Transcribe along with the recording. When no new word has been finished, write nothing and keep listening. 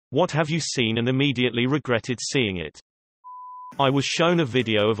What have you seen and immediately regretted seeing it? I was shown a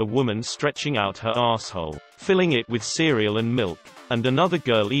video of a woman stretching out her asshole, filling it with cereal and milk, and another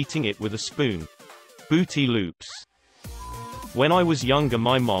girl eating it with a spoon. Booty loops. When I was younger,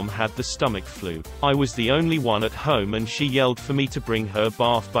 my mom had the stomach flu. I was the only one at home and she yelled for me to bring her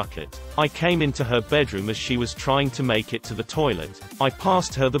bath bucket. I came into her bedroom as she was trying to make it to the toilet. I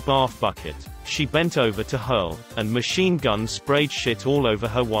passed her the bath bucket. She bent over to hurl, and machine gun sprayed shit all over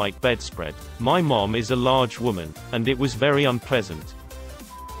her white bedspread. My mom is a large woman, and it was very unpleasant.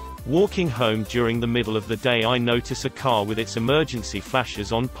 Walking home during the middle of the day, I notice a car with its emergency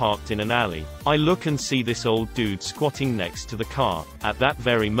flashes on parked in an alley. I look and see this old dude squatting next to the car. At that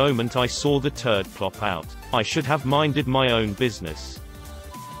very moment I saw the turd plop out. I should have minded my own business.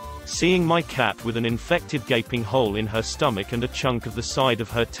 Seeing my cat with an infected gaping hole in her stomach and a chunk of the side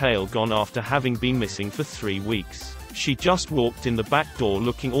of her tail gone after having been missing for 3 weeks. She just walked in the back door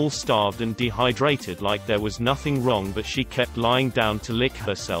looking all starved and dehydrated like there was nothing wrong, but she kept lying down to lick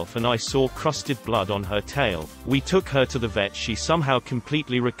herself and I saw crusted blood on her tail. We took her to the vet. She somehow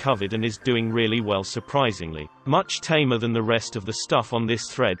completely recovered and is doing really well, surprisingly. Much tamer than the rest of the stuff on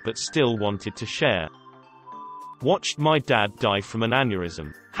this thread, but still wanted to share. Watched my dad die from an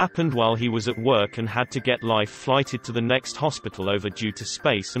aneurysm. Happened while he was at work and had to get life flighted to the next hospital over due to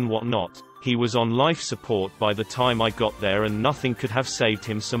space and whatnot. He was on life support by the time I got there and nothing could have saved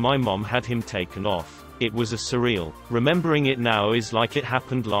him, so my mom had him taken off. It was a surreal. Remembering it now is like it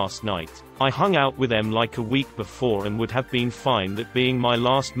happened last night. I hung out with him like a week before and would have been fine that being my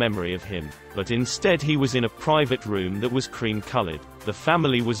last memory of him. But instead he was in a private room that was cream-colored. The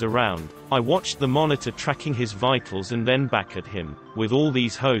family was around. I watched the monitor tracking his vitals and then back at him, with all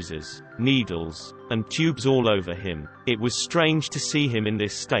these hoses, needles, and tubes all over him. It was strange to see him in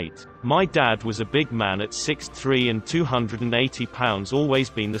this state. My dad was a big man at 6'3" and 280 pounds,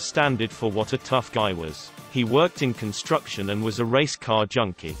 always been the standard for what a tough guy was. He worked in construction and was a race car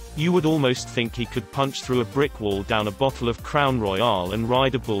junkie. You would almost think he could punch through a brick wall, down a bottle of Crown Royal and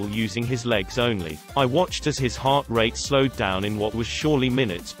ride a bull using his legs only. I watched as his heart rate slowed down in what was surely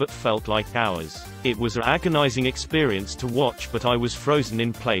minutes but felt like hours. It was an agonizing experience to watch, but I was frozen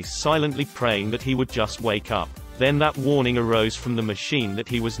in place, silently praying that he would just wake up. Then that warning arose from the machine that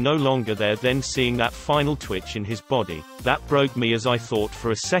he was no longer there, then seeing that final twitch in his body. That broke me, as I thought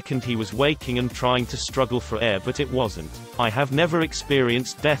for a second he was waking and trying to struggle for air, but it wasn't. I have never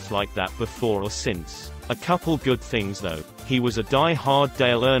experienced death like that before or since. A couple good things though. He was a die-hard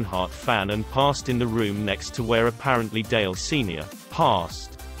Dale Earnhardt fan and passed in the room next to where apparently Dale Sr.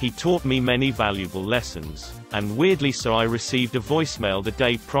 passed. He taught me many valuable lessons. And weirdly so, I received a voicemail the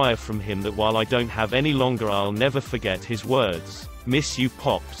day prior from him that while I don't have any longer, I'll never forget his words. "Miss you,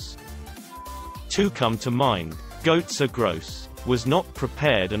 Pops." Two come to mind. Goats are gross. Was not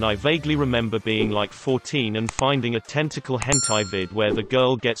prepared, and I vaguely remember being like 14 and finding a tentacle hentai vid where the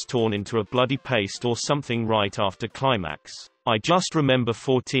girl gets torn into a bloody paste or something right after climax. I just remember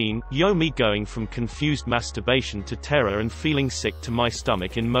 14, me going from confused masturbation to terror and feeling sick to my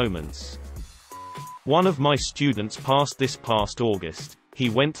stomach in moments. One of my students passed this past August. He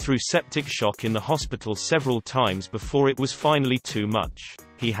went through septic shock in the hospital several times before it was finally too much.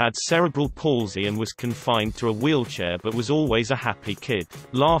 He had cerebral palsy and was confined to a wheelchair, but was always a happy kid,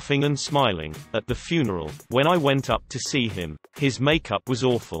 laughing and smiling. At the funeral, when I went up to see him, his makeup was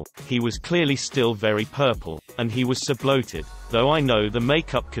awful. He was clearly still very purple, and he was so bloated, though I know the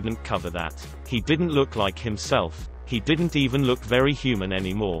makeup couldn't cover that. He didn't look like himself. He didn't even look very human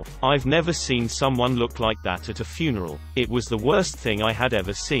anymore. I've never seen someone look like that at a funeral. It was the worst thing I had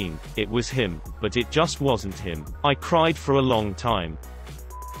ever seen. It was him, but it just wasn't him. I cried for a long time.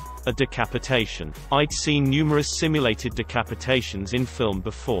 A decapitation. I'd seen numerous simulated decapitations in film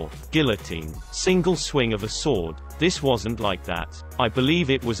before. Guillotine. Single swing of a sword. This wasn't like that. I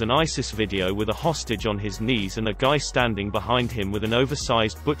believe it was an ISIS video with a hostage on his knees and a guy standing behind him with an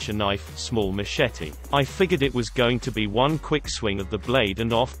oversized butcher knife, small machete. I figured it was going to be one quick swing of the blade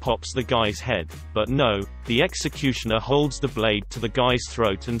and off pops the guy's head. But no, the executioner holds the blade to the guy's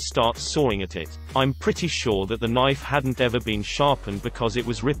throat and starts sawing at it. I'm pretty sure that the knife hadn't ever been sharpened because it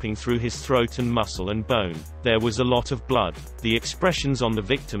was ripping through his throat and muscle and bone. There was a lot of blood. The expressions on the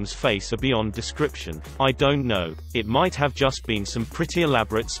victim's face are beyond description. I don't know. It might have just been some pretty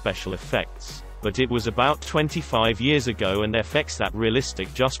elaborate special effects. But it was about 25 years ago and effects that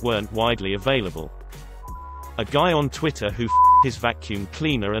realistic just weren't widely available. A guy on Twitter who f***ed his vacuum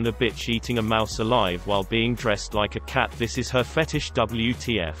cleaner and a bitch eating a mouse alive while being dressed like a cat. This is her fetish,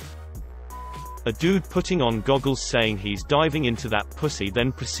 WTF. A dude putting on goggles saying he's diving into that pussy,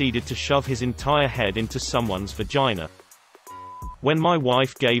 then proceeded to shove his entire head into someone's vagina. When my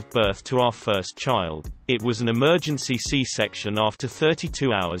wife gave birth to our first child, it was an emergency C-section after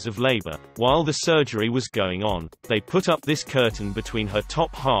 32 hours of labor. While the surgery was going on, they put up this curtain between her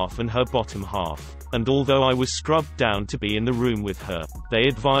top half and her bottom half. And although I was scrubbed down to be in the room with her, they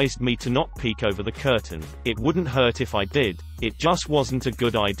advised me to not peek over the curtain. It wouldn't hurt if I did, it just wasn't a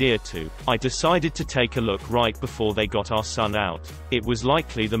good idea to. I decided to take a look right before they got our son out. It was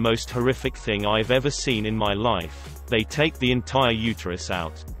likely the most horrific thing I've ever seen in my life. They take the entire uterus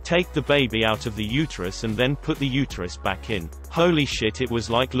out, take the baby out of the uterus and then put the uterus back in. Holy shit, it was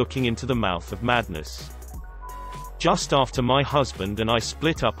like looking into the mouth of madness. Just after my husband and I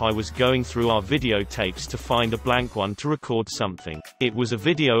split up, I was going through our videotapes to find a blank one to record something. It was a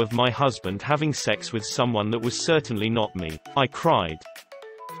video of my husband having sex with someone that was certainly not me. I cried.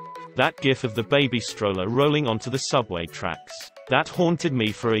 That gif of the baby stroller rolling onto the subway tracks. That haunted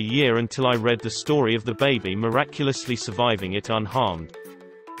me for a year until I read the story of the baby miraculously surviving it unharmed.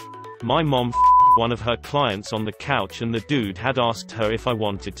 My mom f***ed one of her clients on the couch and the dude had asked her if I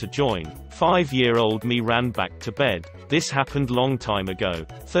wanted to join. 5-year-old me ran back to bed. This happened long time ago.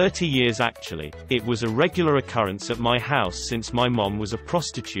 30 years actually. It was a regular occurrence at my house since my mom was a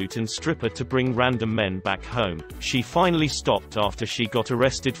prostitute and stripper to bring random men back home. She finally stopped after she got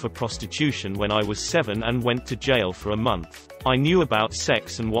arrested for prostitution when I was 7 and went to jail for a month. I knew about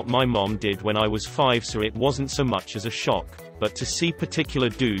sex and what my mom did when I was 5, so it wasn't so much as a shock. But to see particular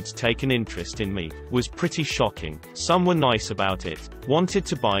dudes take an interest in me was pretty shocking. Some were nice about it, wanted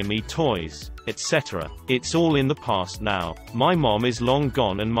to buy me toys, etc. It's all in the past now. My mom is long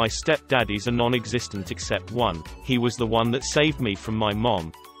gone and my stepdaddies are non-existent except one. He was the one that saved me from my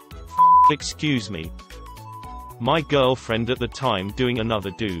mom. Excuse me. My girlfriend at the time doing another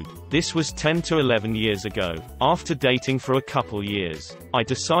dude. This was 10 to 11 years ago. After dating for a couple years, I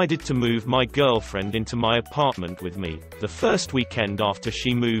decided to move my girlfriend into my apartment with me. The first weekend after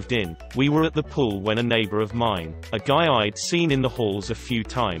she moved in, we were at the pool when a neighbor of mine, a guy I'd seen in the halls a few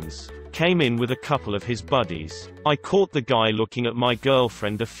times, came in with a couple of his buddies. I caught the guy looking at my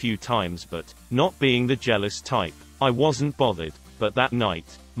girlfriend a few times, but, not being the jealous type, I wasn't bothered. But that night,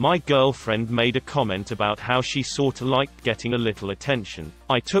 my girlfriend made a comment about how she sorta liked getting a little attention.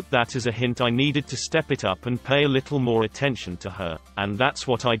 I took that as a hint I needed to step it up and pay a little more attention to her. And that's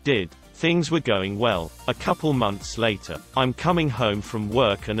what I did. Things were going well. A couple months later, I'm coming home from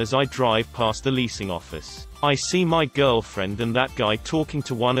work and as I drive past the leasing office, I see my girlfriend and that guy talking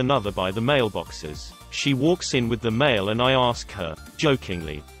to one another by the mailboxes. She walks in with the mail and I ask her,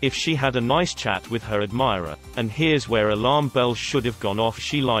 jokingly, if she had a nice chat with her admirer, and here's where alarm bells should have gone off.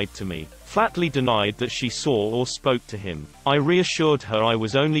 She lied to me, flatly denied that she saw or spoke to him. I reassured her I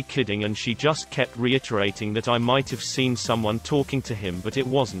was only kidding and she just kept reiterating that I might have seen someone talking to him but it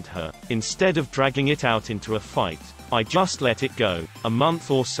wasn't her. Instead of dragging it out into a fight, I just let it go. A month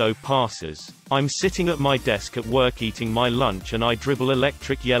or so passes. I'm sitting at my desk at work eating my lunch and I dribble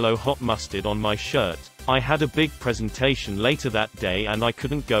electric yellow hot mustard on my shirt. I had a big presentation later that day and I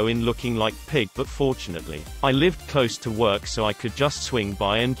couldn't go in looking like pig, but fortunately, I lived close to work so I could just swing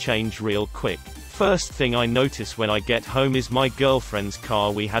by and change real quick. First thing I notice when I get home is my girlfriend's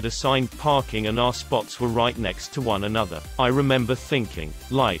car. We had assigned parking and our spots were right next to one another. I remember thinking,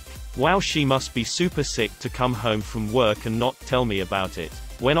 like, wow, she must be super sick to come home from work and not tell me about it.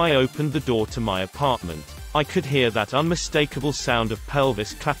 When I opened the door to my apartment, I could hear that unmistakable sound of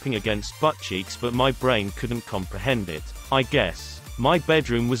pelvis clapping against butt cheeks, but my brain couldn't comprehend it. I guess. My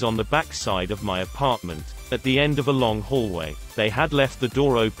bedroom was on the back side of my apartment, at the end of a long hallway. They had left the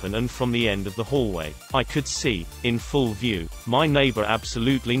door open and from the end of the hallway, I could see, in full view, my neighbor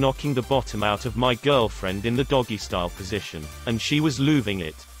absolutely knocking the bottom out of my girlfriend in the doggy-style position. And she was lubing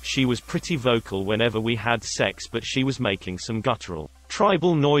it. She was pretty vocal whenever we had sex, but she was making some guttural,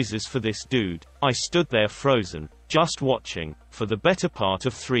 tribal noises for this dude. I stood there frozen, just watching, for the better part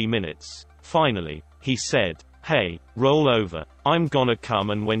of 3 minutes. Finally, he said, "Hey, roll over, I'm gonna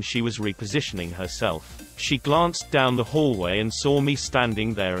come." And when she was repositioning herself, she glanced down the hallway and saw me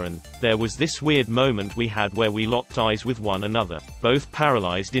standing there, and there was this weird moment we had where we locked eyes with one another, both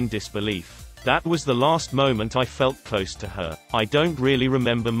paralyzed in disbelief. That was the last moment I felt close to her. I don't really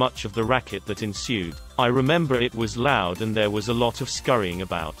remember much of the racket that ensued. I remember it was loud and there was a lot of scurrying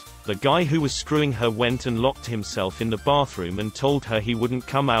about. The guy who was screwing her went and locked himself in the bathroom and told her he wouldn't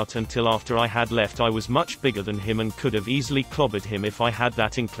come out until after I had left. I was much bigger than him and could have easily clobbered him if I had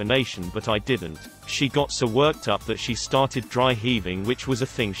that inclination, but I didn't. She got so worked up that she started dry heaving, which was a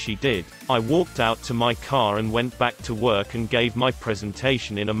thing she did. I walked out to my car and went back to work and gave my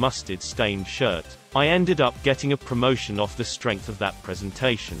presentation in a mustard-stained shirt. I ended up getting a promotion off the strength of that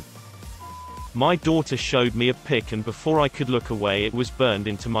presentation. My daughter showed me a pic and before I could look away it was burned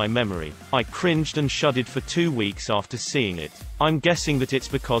into my memory. I cringed and shuddered for 2 weeks after seeing it. I'm guessing that it's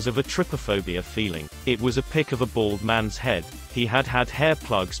because of a trypophobia feeling. It was a pic of a bald man's head. He had had hair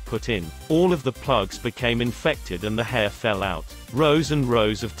plugs put in. All of the plugs became infected and the hair fell out. Rows and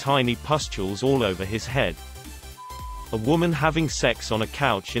rows of tiny pustules all over his head. A woman having sex on a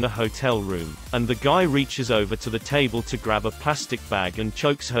couch in a hotel room, and the guy reaches over to the table to grab a plastic bag and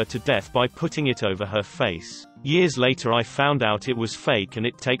chokes her to death by putting it over her face. Years later I found out it was fake and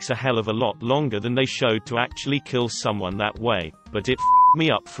it takes a hell of a lot longer than they showed to actually kill someone that way, but it f***ed me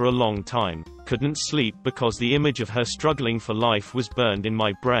up for a long time. Couldn't sleep because the image of her struggling for life was burned in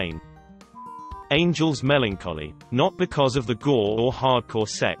my brain. Angel's Melancholy. Not because of the gore or hardcore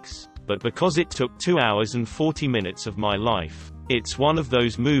sex, but because it took 2 hours and 40 minutes of my life. It's one of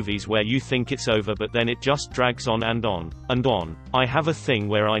those movies where you think it's over but then it just drags on and on, and on. I have a thing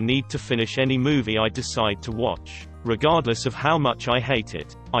where I need to finish any movie I decide to watch, regardless of how much I hate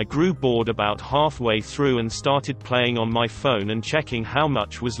it. I grew bored about halfway through and started playing on my phone and checking how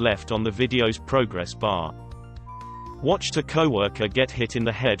much was left on the video's progress bar. Watched a coworker get hit in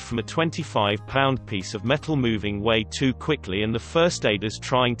the head from a 25-pound piece of metal moving way too quickly and the first aiders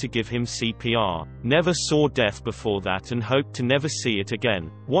trying to give him CPR. Never saw death before that and hope to never see it again.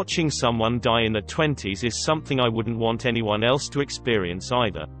 Watching someone die in their 20s is something I wouldn't want anyone else to experience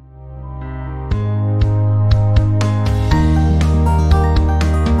either.